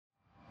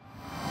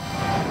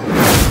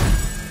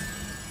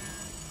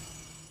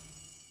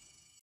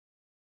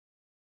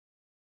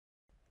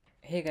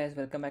Hey guys,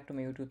 welcome back to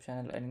my YouTube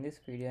channel, and in this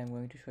video I'm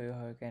going to show you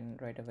how you can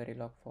write a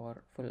Verilog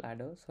for full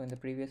adder. So in the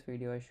previous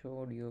video I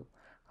showed you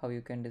how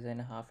you can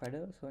design a half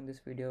adder. So in this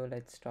video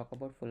let's talk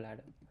about full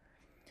adder.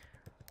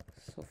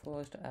 So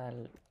first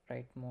I'll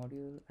write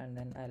module and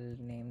then I'll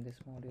name this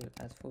module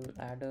as full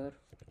adder.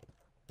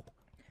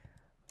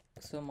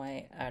 So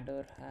my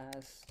adder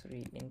has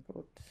three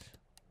inputs.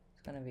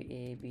 It's gonna be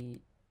A, B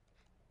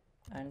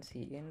and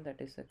C in, that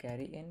is the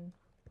carry in,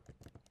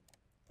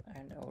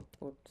 and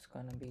output's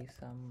gonna be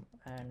sum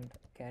and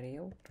carry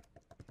out.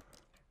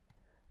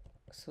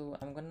 So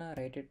I'm gonna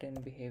write it in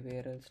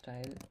behavioral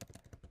style.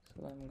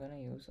 So I'm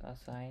gonna use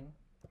assign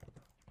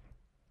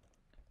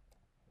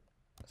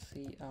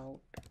C out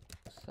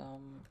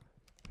sum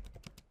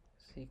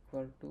is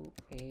equal to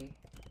A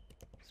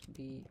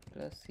B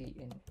plus C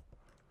in,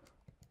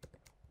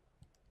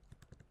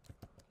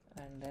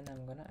 and then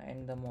I'm gonna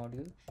end the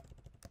module.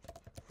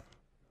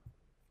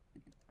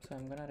 So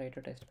I'm gonna write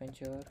a test bench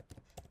here.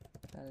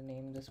 I'll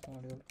name this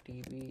module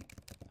TB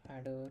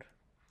adder.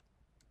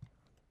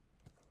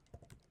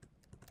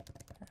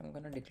 I'm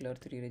gonna declare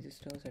three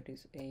registers, that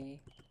is A,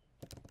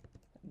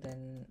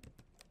 then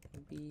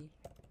B,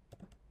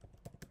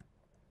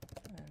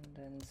 and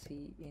then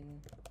C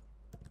in,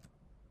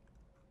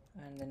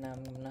 and then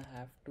I'm gonna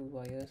have two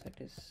wires, that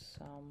is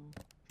sum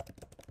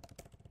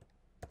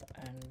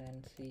and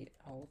then C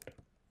out.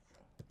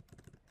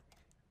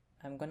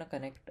 I'm gonna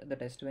connect the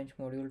test bench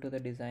module to the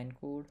design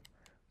code.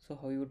 So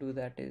how you do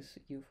that is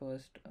you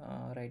first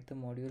write the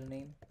module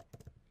name,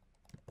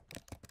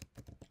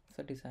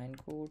 so design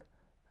code,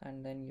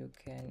 and then you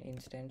can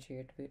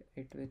instantiate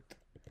it with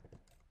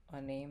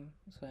a name.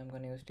 So I'm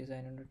gonna use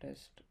design under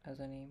test as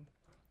a name.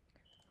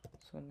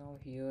 So now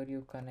here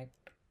you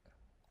connect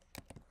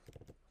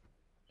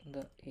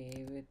the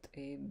A with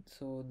A.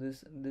 So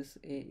this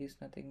A is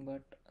nothing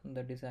but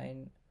the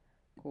design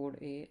code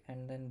A,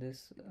 and then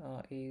this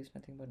A is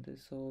nothing but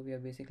this. So we are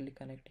basically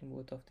connecting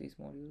both of these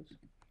modules.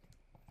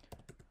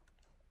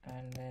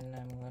 And then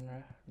I'm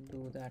gonna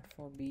do that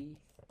for B,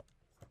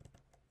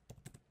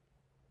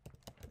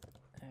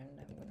 and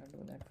I'm gonna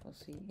do that for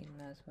C in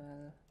as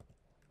well.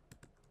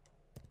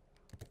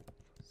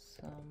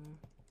 Sum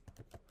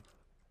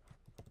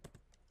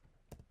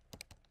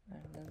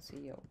and then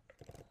C out.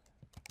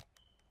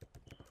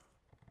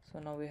 So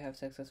now we have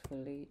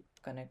successfully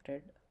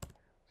connected.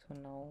 So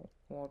now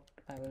what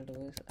I will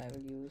do is I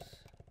will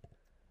use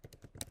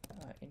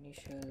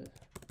initial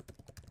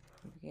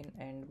begin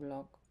end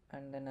block,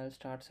 and then I'll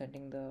start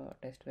setting the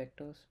test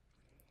vectors.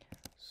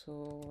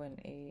 So when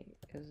A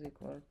is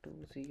equal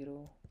to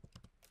 0,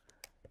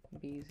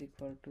 B is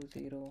equal to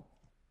 0,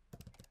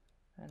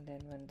 and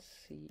then when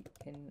C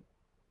in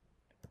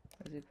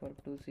is equal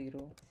to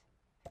 0,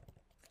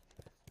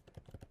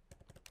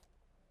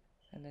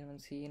 and then when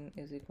C in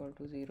is equal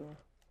to 0,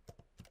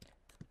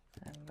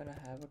 I'm gonna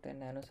have a 10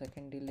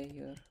 nanosecond delay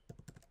here,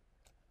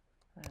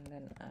 and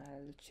then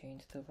I'll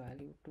change the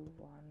value to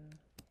 1,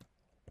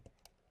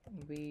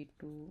 B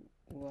to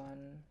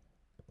 1,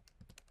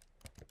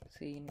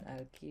 C in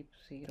I'll keep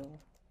 0.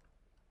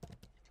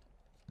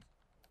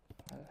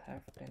 I'll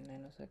have 10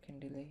 nanosecond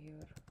delay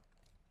here.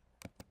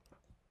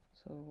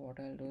 So what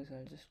I'll do is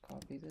I'll just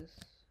copy this.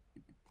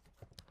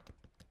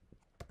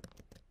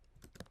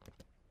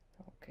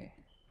 Okay,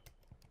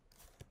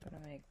 I'm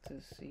gonna make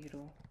this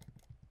 0,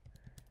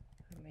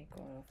 I'll make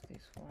all of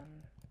this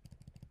 1,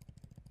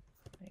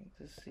 make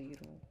this 0,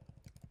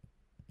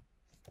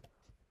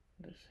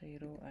 this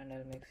 0, and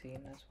I'll make C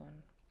in as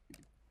 1.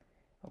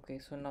 Okay,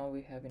 so now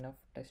we have enough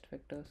test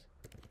vectors.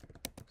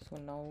 So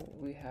now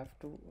we have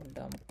to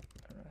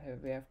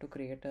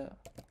create a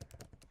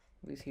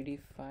VCD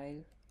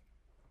file.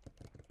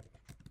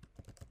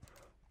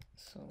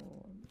 So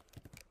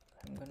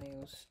I'm gonna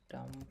use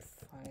dump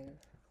file,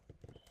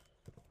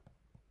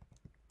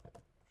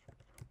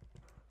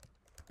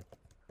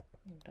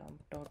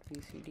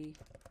 dump.vcd.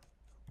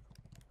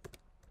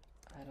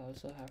 I'll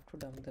also have to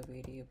dump the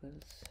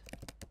variables.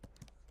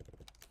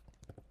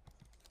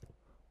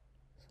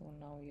 So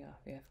now yeah,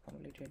 we have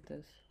completed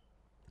this.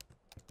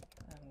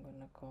 I'm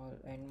gonna call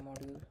end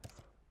module.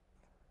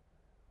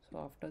 So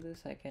after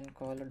this I can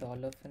call a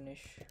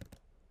 $finish.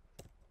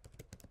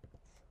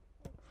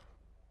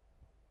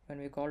 When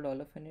we call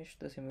 $finish,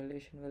 the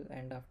simulation will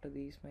end after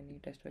these many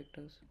test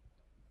vectors.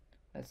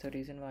 That's the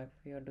reason why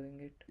we are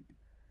doing it.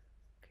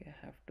 Okay,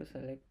 I have to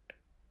select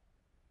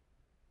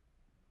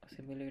a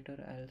simulator.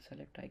 I'll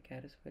select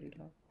iCaris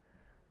Verilog.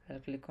 I'll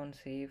click on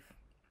save,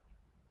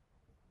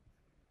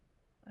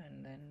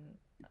 and then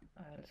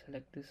I'll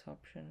select this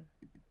option,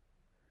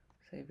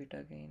 save it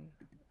again.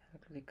 I'll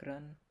click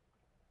run.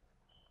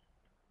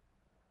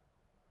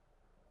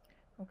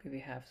 Okay, we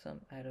have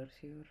some errors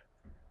here.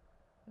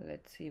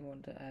 Let's see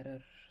what the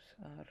errors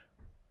are.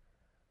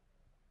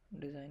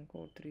 Design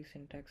code 3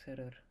 syntax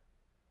error.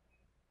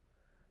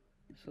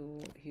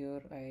 So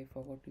here I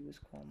forgot to use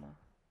comma.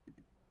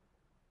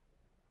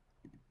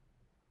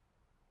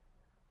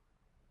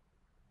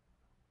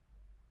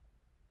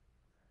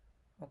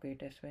 Okay,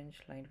 test bench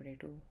line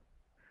 22.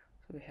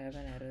 So we have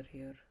an error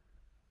here.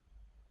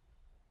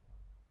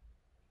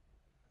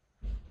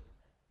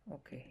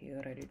 Okay,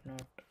 here I did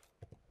not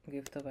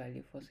give the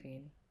value for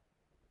scene.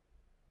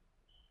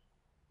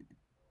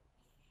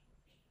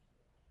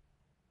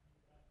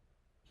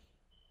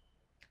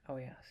 Oh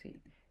yeah, see,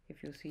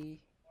 if you see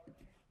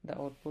the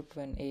output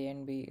when A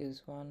and B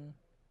is 1,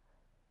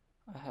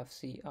 I have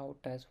C out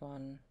as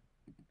 1,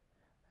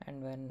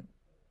 and when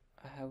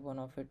I have one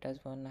of it as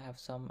 1, I have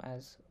sum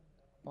as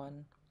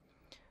 1.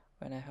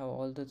 When I have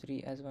all the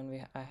three as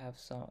 1, I have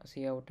some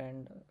C out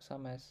and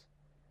sum as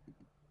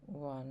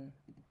 1.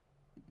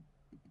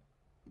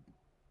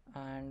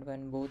 And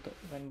when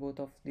both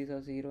of these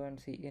are 0 and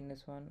C in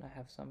is 1, I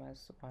have sum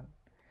as 1.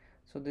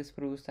 So this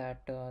proves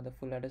that the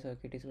full adder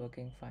circuit is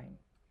working fine.